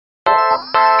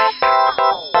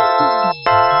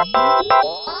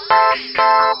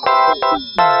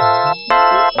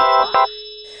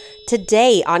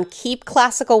Today on Keep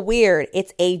Classical Weird,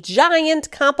 it's a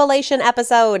giant compilation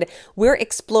episode. We're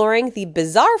exploring the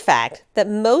bizarre fact that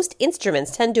most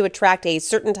instruments tend to attract a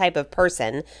certain type of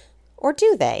person. Or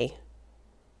do they?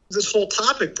 This whole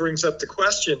topic brings up the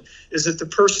question, is it the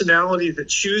personality that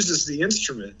chooses the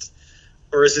instrument,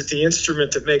 or is it the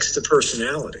instrument that makes the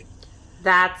personality?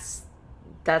 That's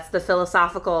the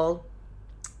philosophical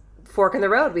fork in the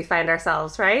road we find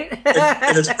ourselves, right?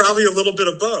 and it's probably a little bit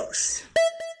of both.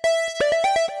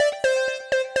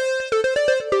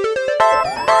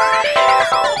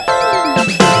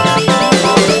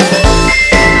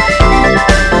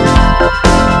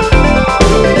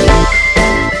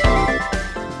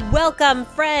 Welcome,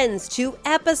 friends, to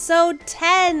episode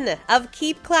 10 of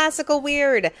Keep Classical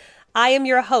Weird. I am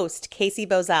your host, Casey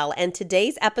Bozell, and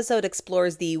today's episode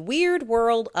explores the weird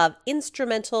world of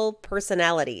instrumental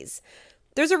personalities.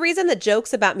 There's a reason that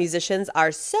jokes about musicians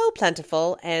are so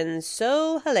plentiful and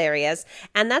so hilarious,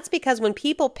 and that's because when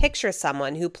people picture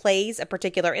someone who plays a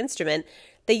particular instrument,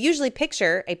 they usually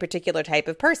picture a particular type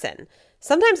of person,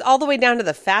 sometimes all the way down to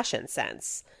the fashion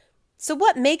sense. So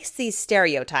what makes these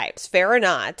stereotypes, fair or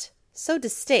not, so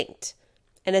distinct?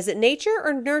 And is it nature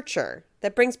or nurture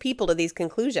that brings people to these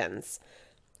conclusions?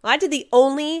 I did the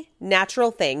only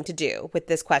natural thing to do with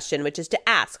this question, which is to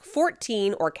ask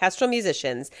 14 orchestral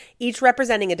musicians, each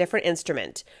representing a different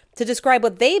instrument, to describe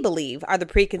what they believe are the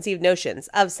preconceived notions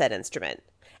of said instrument.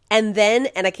 And then,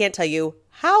 and I can't tell you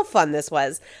how fun this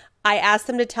was, I asked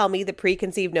them to tell me the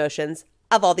preconceived notions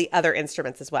of all the other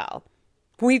instruments as well.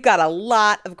 We've got a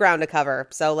lot of ground to cover,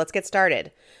 so let's get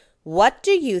started. What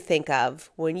do you think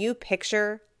of when you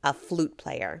picture a flute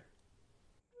player?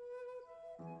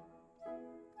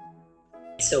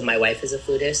 So my wife is a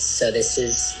flutist, so this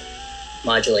is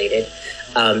modulated.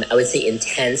 I would say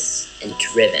intense and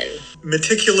driven.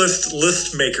 Meticulous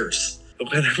list makers.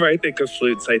 Whenever I think of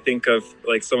flutes, I think of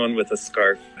like someone with a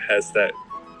scarf has that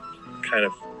kind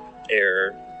of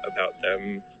air about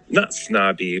them. Not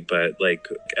snobby, but like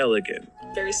elegant.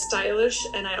 Very stylish,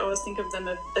 and I always think of them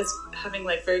as having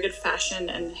like very good fashion,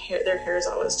 and their hair is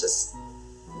always just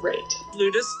great.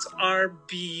 Flutists are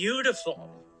beautiful.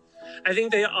 I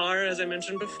think they are, as I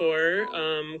mentioned before,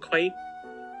 quite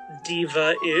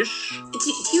diva-ish.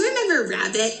 Do you remember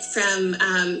Rabbit from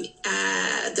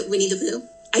the Winnie the Pooh?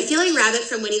 I feel like Rabbit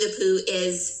from Winnie the Pooh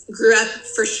grew up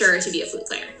for sure to be a flute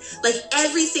player. Like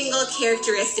every single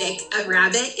characteristic of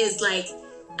Rabbit is like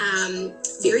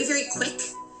very, very quick.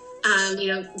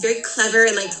 Very clever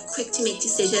and like quick to make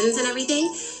decisions and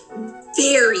everything.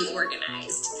 Very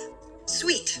organized.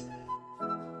 Sweet.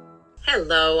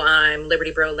 Hello, I'm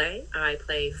Liberty Brole. I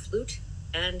play flute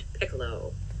and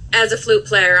piccolo. As a flute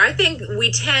player, I think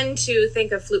we tend to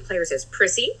think of flute players as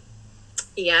prissy.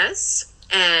 Yes.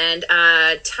 And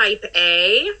type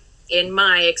A, in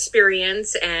my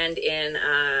experience and in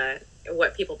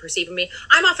what people perceive of me,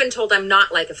 I'm often told I'm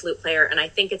not like a flute player, and I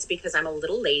think it's because I'm a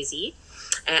little lazy.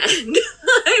 And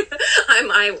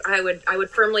I would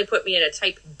firmly put me in a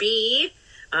type B,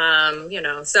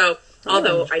 so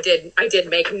although I did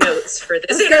make notes for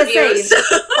this interview. So.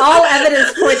 All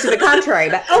evidence points to the contrary,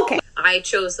 but okay. I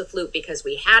chose the flute because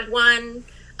we had one,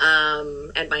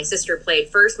 and my sister played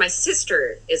first. My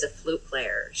sister is a flute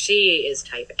player. She is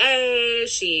type A.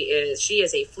 She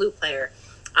is a flute player.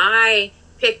 I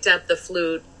picked up the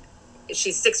flute.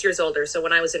 She's 6 years older, so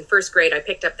when I was in first grade, I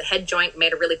picked up the head joint,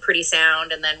 made a really pretty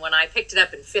sound, and then when I picked it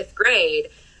up in fifth grade,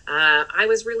 I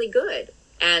was really good.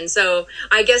 And so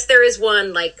I guess there is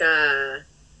one, like,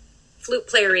 flute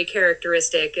playery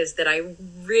characteristic is that I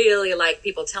really like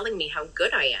people telling me how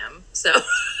good I am, so...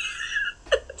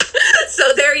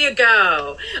 So there you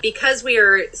go. Because we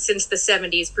are, since the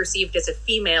 70s, perceived as a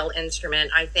female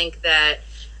instrument, I think that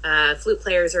flute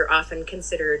players are often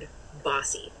considered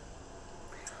bossy.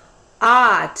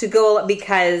 To go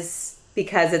because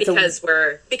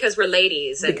we're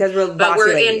ladies, because we're bossy but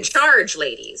we're ladies. In charge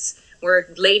ladies. We're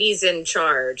ladies in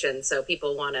charge, and so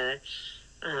people want to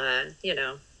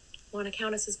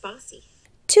count us as bossy.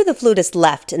 To the flutist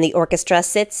left in the orchestra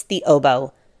sits the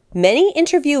oboe. Many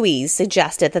interviewees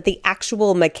suggested that the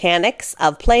actual mechanics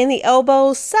of playing the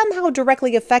oboe somehow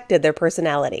directly affected their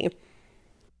personality.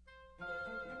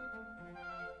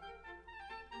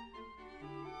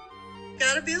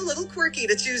 Gotta be a little quirky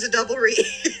to choose a double reed.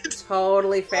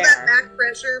 Totally fair. All that back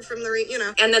pressure from the reed,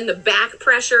 And then the back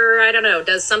pressure, I don't know,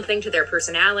 does something to their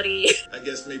personality. I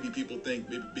guess maybe people think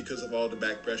because of all the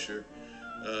back pressure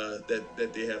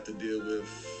that they have to deal with,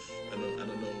 I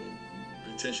don't know,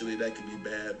 potentially that could be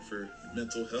bad for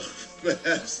mental health,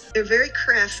 perhaps. They're very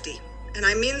crafty, and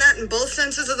I mean that in both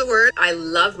senses of the word. I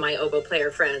love my oboe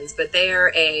player friends, but they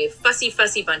are a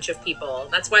fussy bunch of people.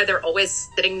 That's why they're always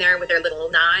sitting there with their little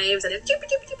knives and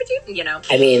you know.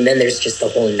 I mean, then there's just the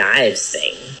whole knives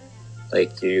thing.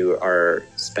 Like, you are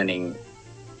spending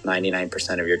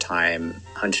 99% of your time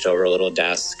hunched over a little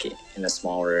desk in a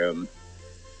small room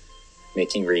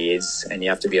making reads, and you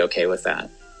have to be okay with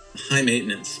that. High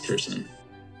maintenance person.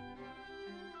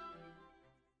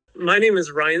 My name is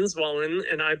Ryan Zwollen,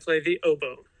 and I play the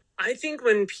oboe. I think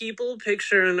when people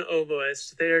picture an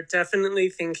oboist, they are definitely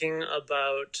thinking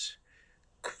about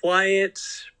quiet,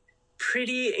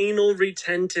 pretty anal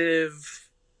retentive,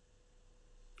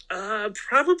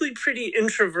 probably pretty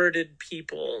introverted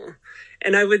people.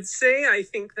 And I would say I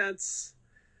think that's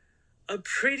a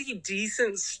pretty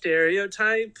decent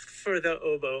stereotype for the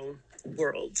oboe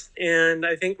world. And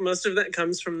I think most of that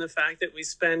comes from the fact that we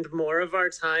spend more of our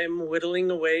time whittling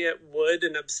away at wood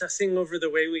and obsessing over the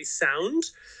way we sound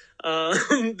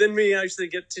than we actually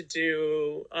get to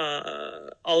do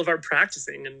all of our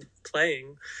practicing and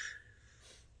playing.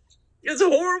 It's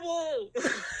horrible!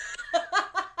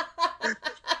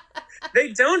 They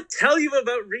don't tell you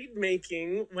about reed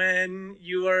making when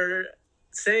you are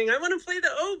saying, I want to play the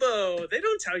oboe. They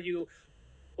don't tell you,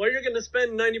 well, you're going to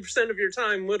spend 90% of your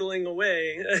time whittling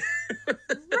away.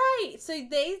 Right. So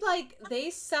they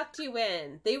sucked you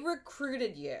in. They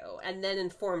recruited you and then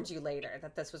informed you later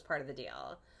that this was part of the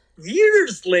deal.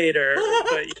 Years later.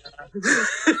 But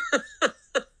yeah.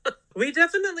 We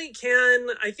definitely can.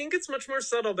 I think it's much more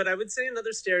subtle, but I would say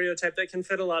another stereotype that can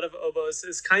fit a lot of oboes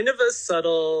is kind of a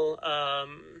subtle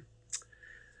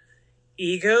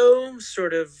ego,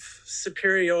 sort of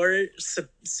superiority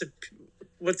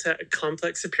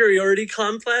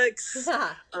complex.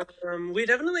 Yeah. We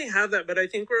definitely have that, but I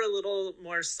think we're a little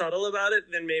more subtle about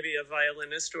it than maybe a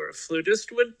violinist or a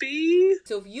flutist would be.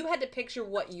 So if you had to picture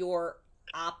what your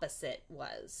opposite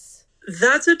was.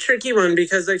 That's a tricky one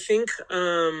because I think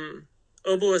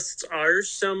oboists are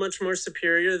so much more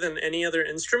superior than any other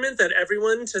instrument that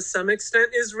everyone to some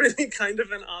extent is really kind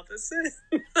of an opposite.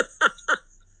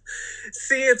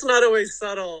 See, it's not always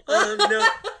subtle. No.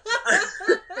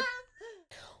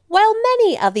 While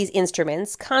many of these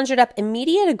instruments conjured up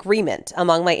immediate agreement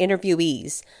among my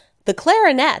interviewees, the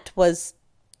clarinet was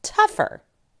tougher.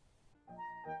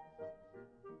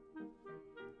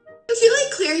 I feel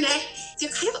like clarinet, they're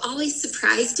kind of always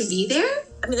surprised to be there.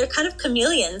 I mean, they're kind of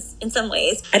chameleons in some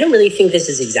ways. I don't really think this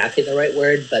is exactly the right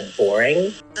word, but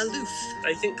boring. Aloof.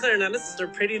 I think clarinetists are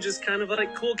pretty just kind of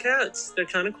like cool cats. They're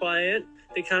kind of quiet.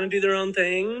 They kind of do their own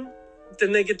thing.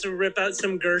 Then they get to rip out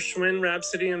some Gershwin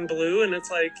Rhapsody in Blue, and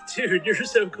it's like, dude, you're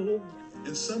so cool.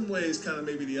 In some ways, kind of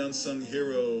maybe the unsung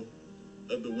hero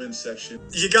of the wind section.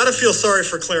 You got to feel sorry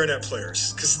for clarinet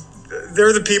players because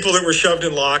they're the people that were shoved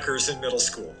in lockers in middle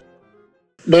school.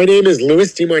 My name is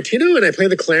Louis DiMartino, and I play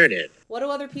the clarinet. What do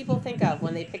other people think of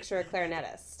when they picture a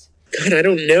clarinetist? God, I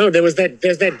don't know. There's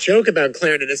that joke about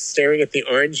clarinetists staring at the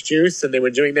orange juice, and they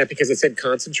were doing that because it said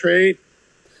concentrate.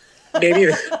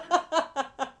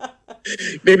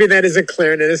 Maybe that is a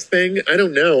clarinetist thing. I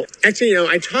don't know. Actually,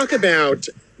 I talk about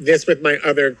this with my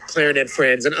other clarinet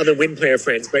friends and other wind player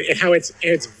friends, but how it's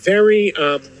very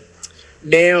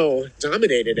male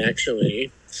dominated,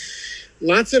 actually.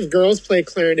 Lots of girls play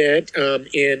clarinet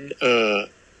in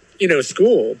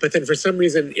school, but then for some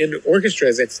reason in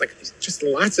orchestras, it's like just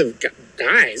lots of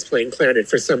guys playing clarinet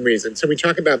for some reason. So we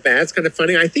talk about that. It's kind of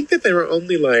funny. I think that there are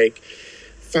only like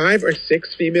 5 or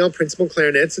 6 female principal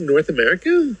clarinets in North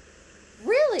America.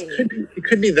 Really? It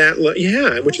could be that low.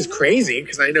 Yeah, which is crazy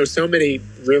because I know so many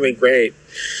really great,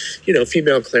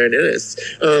 female clarinetists.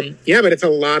 But it's a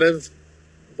lot of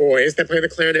boys that play the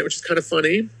clarinet, which is kind of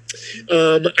funny.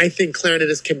 I think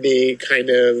clarinetists can be kind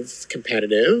of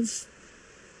competitive.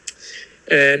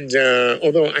 And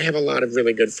although I have a lot of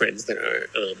really good friends that are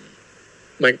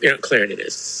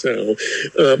clarinetists, so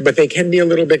but they can be a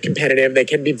little bit competitive. They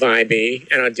can be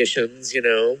vibey at auditions,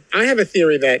 I have a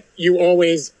theory that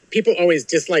people always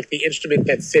dislike the instrument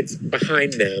that sits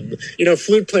behind them.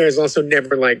 Flute players also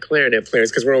never like clarinet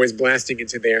players because we're always blasting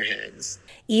into their heads.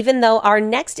 Even though our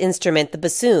next instrument, the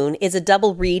bassoon, is a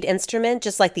double reed instrument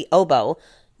just like the oboe,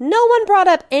 no one brought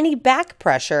up any back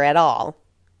pressure at all.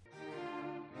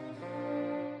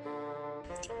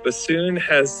 Bassoon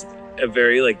has a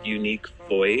very unique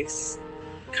voice,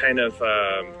 kind of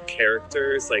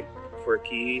characters,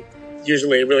 quirky.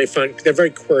 Usually really fun. They're very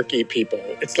quirky people.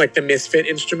 It's like the misfit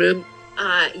instrument.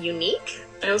 Unique?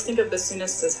 I always think of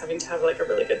bassoonists as having to have like a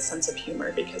really good sense of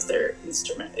humor because their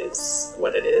instrument is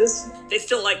what it is. They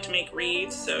still like to make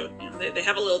reeds, so they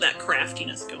have a little of that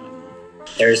craftiness going on.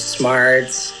 They're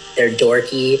smart, they're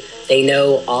dorky, they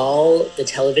know all the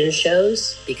television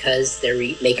shows because they're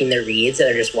making their reads and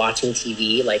they're just watching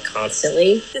TV like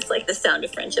constantly. It's like the sound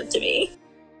of friendship to me.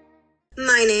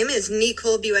 My name is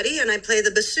Nicole Buetti, and I play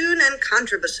the bassoon and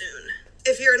contrabassoon.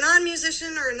 If you're a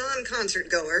non-musician or a non-concert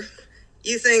goer,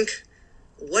 you think,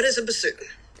 what is a bassoon?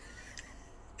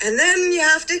 And then you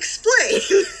have to explain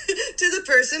to the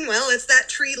person, well, it's that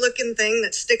tree-looking thing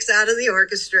that sticks out of the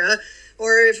orchestra.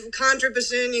 Or if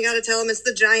contrabassoon, you got to tell them it's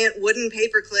the giant wooden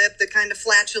paperclip that kind of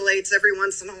flatulates every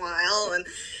once in a while. And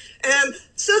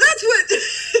so that's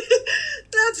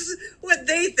what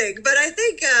they think. But I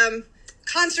think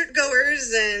concert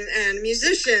goers and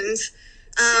musicians,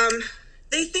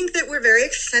 they think that we're very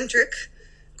eccentric,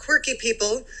 quirky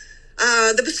people.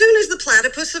 The bassoon is the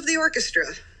platypus of the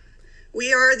orchestra.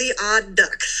 We are the odd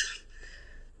ducks.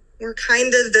 We're kind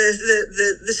of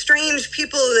the strange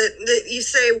people that you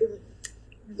say,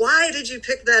 why did you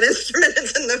pick that instrument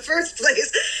in the first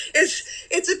place?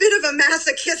 It's a bit of a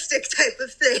masochistic type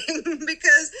of thing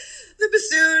because the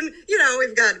bassoon,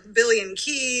 we've got a billion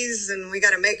keys and we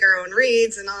got to make our own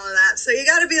reeds and all of that. So you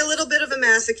got to be a little bit of a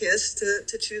masochist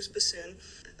to choose bassoon.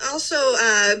 Also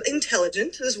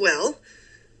intelligent as well,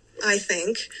 I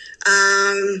think.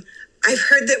 I've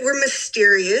heard that we're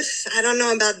mysterious. I don't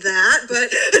know about that,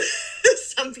 but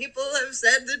some people have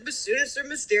said that bassoonists are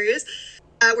mysterious.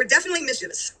 We're definitely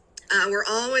mischievous. We're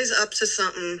always up to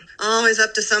something, always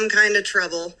up to some kind of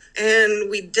trouble.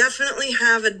 And we definitely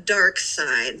have a dark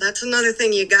side. That's another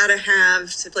thing you got to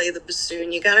have to play the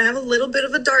bassoon. You got to have a little bit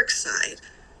of a dark side.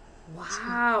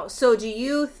 Wow. So do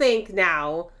you think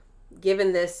now,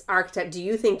 given this archetype, do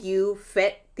you think you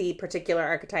fit the particular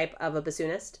archetype of a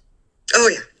bassoonist? Oh,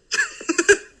 yeah.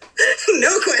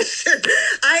 No question.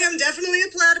 I am definitely a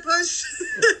platypus.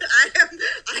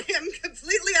 I am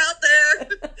completely out there.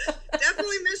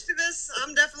 Definitely mischievous.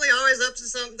 I'm definitely always up to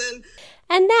something.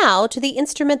 And now to the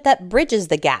instrument that bridges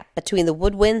the gap between the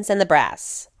woodwinds and the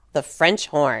brass, the French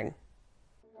horn.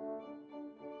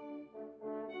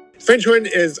 French horn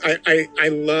is, I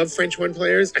love French horn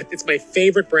players. It's my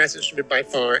favorite brass instrument by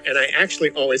far, and I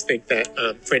actually always think that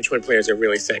French horn players are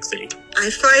really sexy. I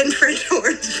find French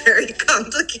horns very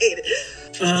complicated.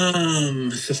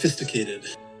 Sophisticated.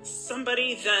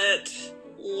 Somebody that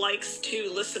likes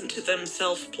to listen to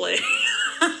themselves play.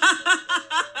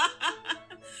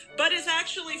 But is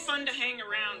actually fun to hang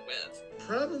around with.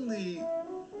 Probably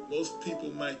most people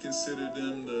might consider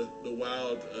them the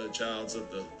wild childs of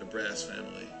the brass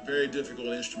family. Very difficult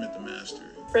instrument to master.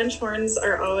 French horns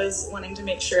are always wanting to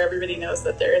make sure everybody knows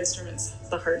that their instrument's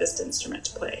the hardest instrument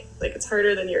to play. Like, it's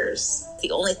harder than yours.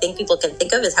 The only thing people can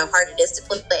think of is how hard it is to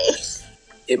play.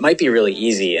 It might be really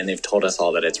easy, and they've told us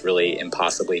all that it's really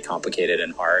impossibly complicated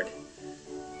and hard.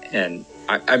 And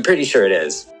I'm pretty sure it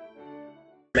is.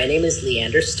 My name is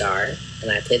Leander Starr, and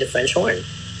I play the French horn.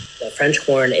 The French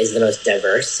horn is the most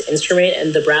diverse instrument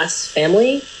in the brass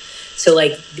family. So,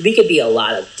 we could be a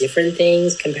lot of different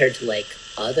things compared to,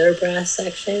 other brass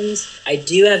sections. I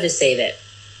do have to say that,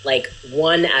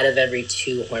 1 out of every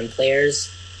 2 horn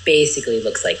players basically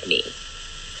looks like me.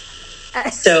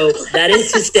 So, that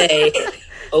is to say,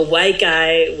 a white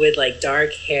guy with,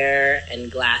 dark hair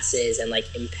and glasses and,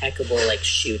 impeccable,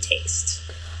 shoe taste.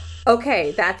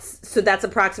 Okay, that's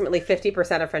approximately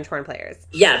 50% of French horn players.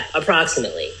 Yeah,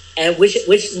 approximately. And which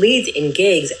leads in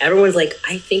gigs, everyone's like,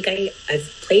 I think I've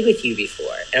played with you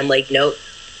before. And I'm like, nope,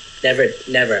 never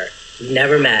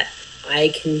met.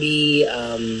 I can be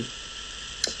a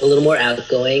little more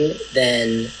outgoing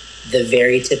than the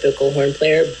very typical horn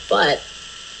player, but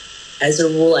as a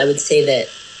rule, I would say that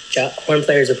horn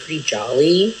players are pretty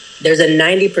jolly. There's a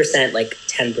 90%,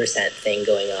 10% thing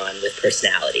going on with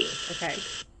personality. Okay.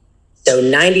 So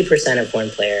 90% of horn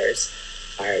players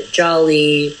are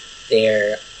jolly,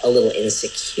 they're a little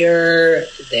insecure,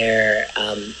 they're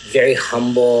very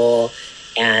humble,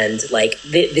 and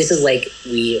this is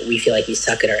we feel like we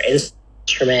suck at our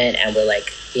instrument and we're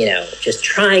just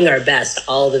trying our best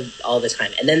all the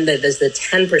time. And then there's the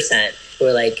 10% who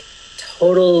are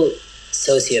total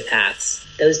sociopaths.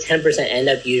 Those 10% end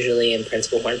up usually in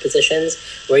principal horn positions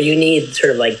where you need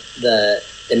sort of the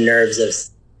nerves of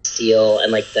steel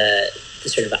and the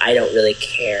sort of I don't really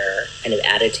care kind of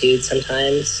attitude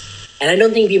sometimes. And I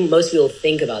don't think most people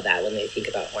think about that when they think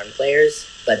about horn players,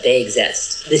 but they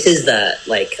exist. This is the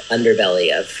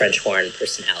underbelly of French horn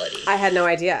personality. I had no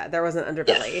idea there was an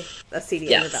underbelly, a seedy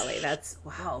underbelly. That's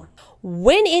wow.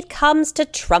 When it comes to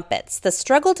trumpets, the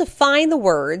struggle to find the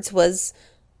words was,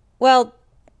 well,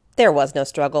 There was no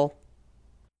struggle.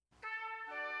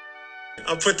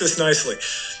 I'll put this nicely.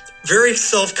 Very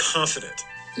self-confident.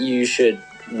 You should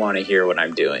want to hear what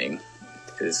I'm doing.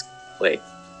 Is like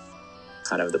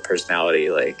kind of the personality,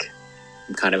 like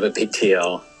I'm kind of a big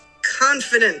deal.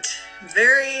 Confident.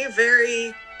 Very,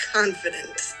 very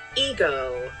confident.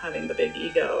 Ego, having the big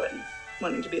ego and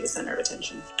wanting to be the center of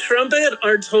attention. Trumpet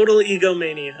are total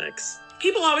egomaniacs.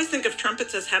 People always think of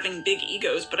trumpets as having big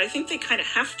egos, but I think they kind of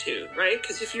have to, right?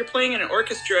 Because if you're playing in an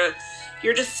orchestra,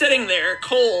 you're just sitting there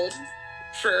cold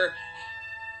for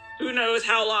who knows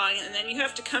how long, and then you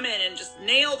have to come in and just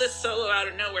nail this solo out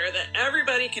of nowhere that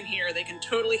everybody can hear. They can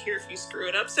totally hear if you screw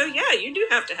it up. So yeah, you do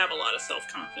have to have a lot of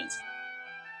self-confidence.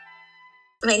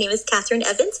 My name is Catherine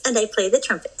Evans, and I play the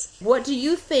trumpet. What do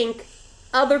you think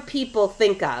other people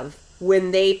think of when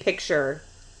they picture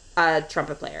a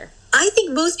trumpet player? I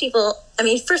think most people, I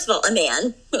mean, first of all, a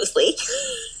man, mostly.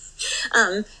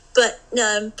 But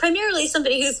primarily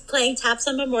somebody who's playing taps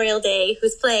on Memorial Day,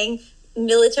 who's playing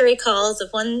military calls of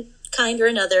one kind or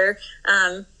another,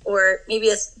 or maybe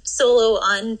a solo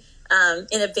on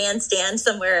in a bandstand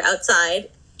somewhere outside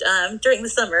during the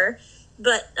summer.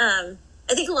 But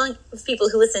I think along with people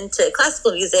who listen to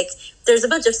classical music, there's a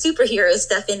bunch of superhero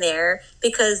stuff in there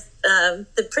because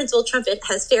the principal trumpet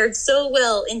has fared so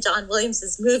well in John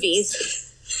Williams's movies.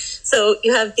 So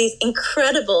you have these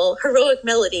incredible heroic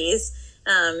melodies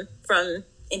from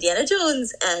Indiana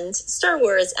Jones and Star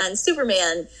Wars and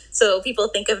Superman. So people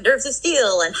think of Nerves of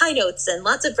Steel and high notes and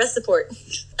lots of breast support.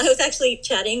 I was actually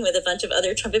chatting with a bunch of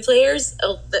other trumpet players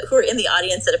who were in the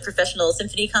audience at a professional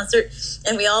symphony concert.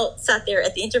 And we all sat there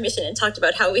at the intermission and talked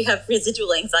about how we have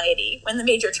residual anxiety when the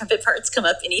major trumpet parts come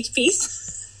up in each piece.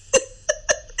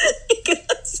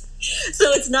 So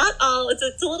it's not all, it's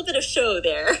a little bit of show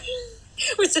there.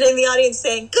 We're sitting in the audience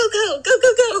saying, go, go, go, go,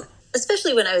 go.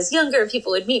 Especially when I was younger,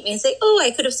 people would meet me and say, oh,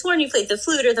 I could have sworn you played the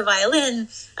flute or the violin.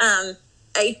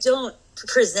 I don't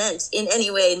present in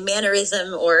any way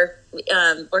mannerism or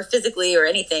physically or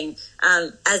anything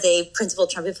as a principal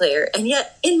trumpet player. And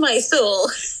yet, in my soul,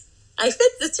 I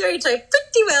fit the stereotype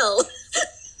pretty well.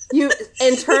 You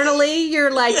internally,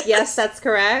 you're like, yes, that's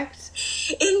correct.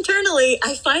 Internally,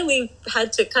 I finally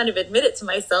had to kind of admit it to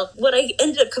myself. What I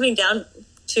ended up coming down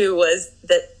to was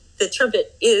that the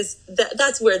trumpet is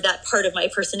that's where that part of my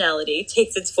personality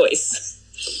takes its voice.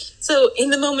 So in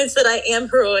the moments that I am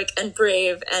heroic and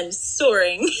brave and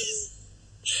soaring,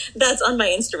 that's on my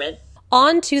instrument.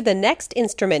 On to the next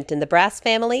instrument in the brass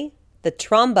family, the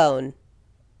trombone.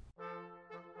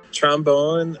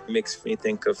 Trombone makes me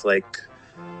think of like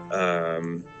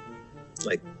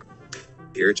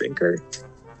beer drinker,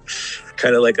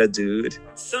 kind of like a dude.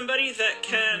 Somebody that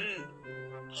can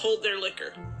hold their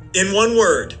liquor. In one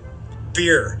word,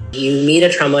 beer. You meet a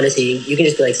trombonist, you can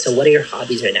just be like, so what are your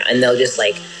hobbies right now? And they'll just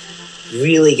like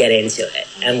really get into it.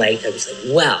 And like, they'll just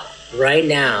like, well, right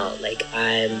now, like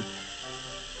a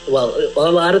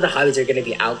lot of the hobbies are going to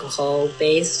be alcohol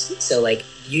based. So like,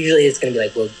 usually it's going to be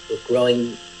like, we're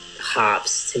growing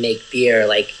hops to make beer.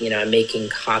 Like, I'm making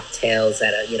cocktails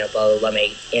at a, blah, blah, blah,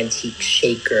 my antique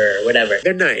shaker or whatever.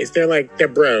 They're nice. They're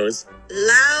bros.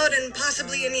 Loud and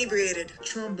possibly inebriated.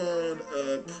 Trombone,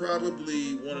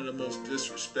 probably one of the most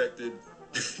disrespected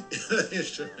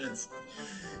instruments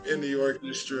in the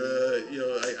orchestra.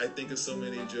 I think of so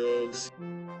many jokes.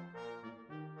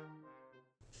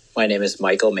 My name is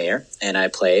Michael Mayer, and I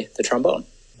play the trombone.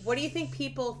 What do you think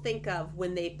people think of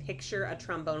when they picture a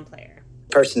trombone player?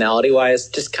 Personality-wise,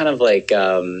 just kind of like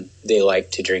they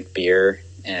like to drink beer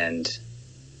and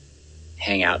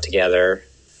hang out together.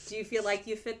 Do you feel like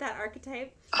you fit that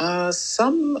archetype?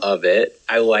 Some of it.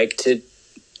 I like to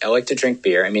drink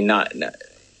beer. I mean, not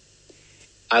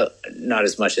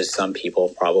as much as some people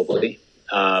probably.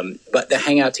 But the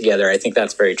hang out together, I think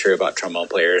that's very true about trombone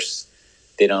players.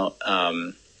 They don't.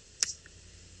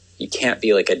 You can't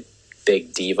be like a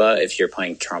big diva if you're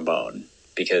playing trombone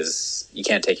because you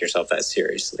can't take yourself that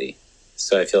seriously.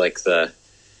 So I feel like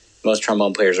most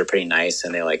trombone players are pretty nice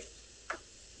and they like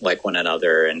one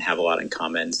another and have a lot in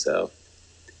common. So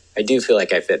I do feel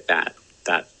like I fit that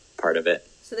part of it.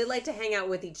 So they like to hang out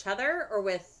with each other or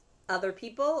with other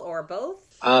people or both?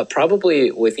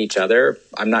 Probably with each other.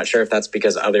 I'm not sure if that's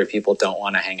because other people don't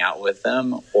want to hang out with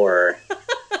them or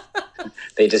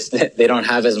they don't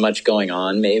have as much going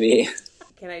on maybe.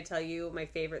 Can I tell you my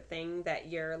favorite thing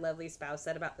that your lovely spouse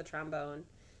said about the trombone?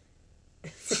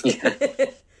 Yeah.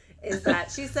 Is that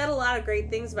she said a lot of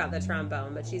great things about the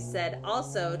trombone, but she said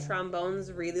also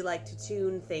trombones really like to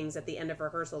tune things at the end of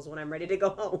rehearsals when I'm ready to go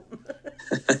home.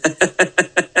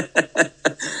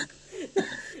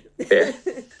 Fair.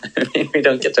 I mean, we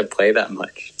don't get to play that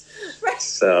much. Right.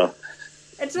 So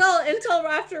until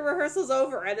after rehearsal's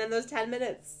over, and then those 10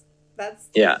 minutes.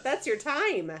 That's your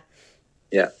time.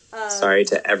 Yeah. Sorry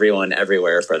to everyone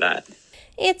everywhere for that.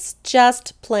 It's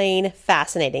just plain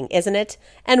fascinating, isn't it?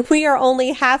 And we are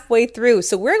only halfway through,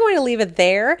 so we're going to leave it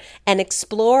there and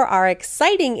explore our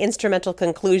exciting instrumental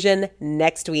conclusion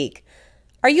next week.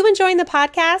 Are you enjoying the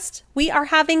podcast? We are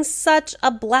having such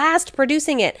a blast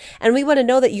producing it, and we want to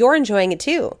know that you're enjoying it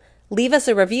too. Leave us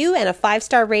a review and a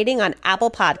 5-star rating on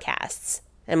Apple Podcasts.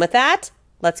 And with that,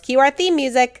 let's cue our theme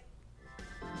music.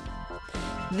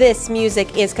 This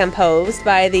music is composed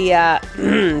by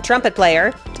the trumpet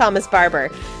player, Thomas Barber.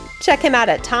 Check him out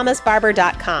at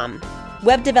thomasbarber.com.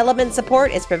 Web development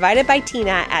support is provided by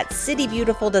Tina at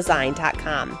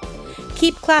citybeautifuldesign.com.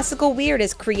 Keep Classical Weird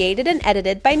is created and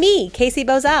edited by me, Casey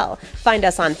Bozell. Find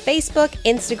us on Facebook,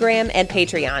 Instagram, and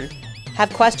Patreon.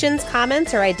 Have questions,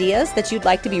 comments, or ideas that you'd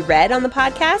like to be read on the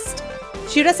podcast?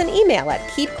 Shoot us an email at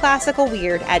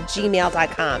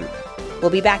keepclassicalweird@gmail.com. We'll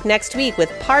be back next week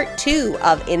with part 2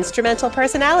 of Instrumental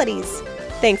Personalities.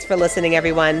 Thanks for listening,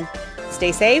 everyone.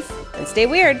 Stay safe and stay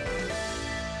weird.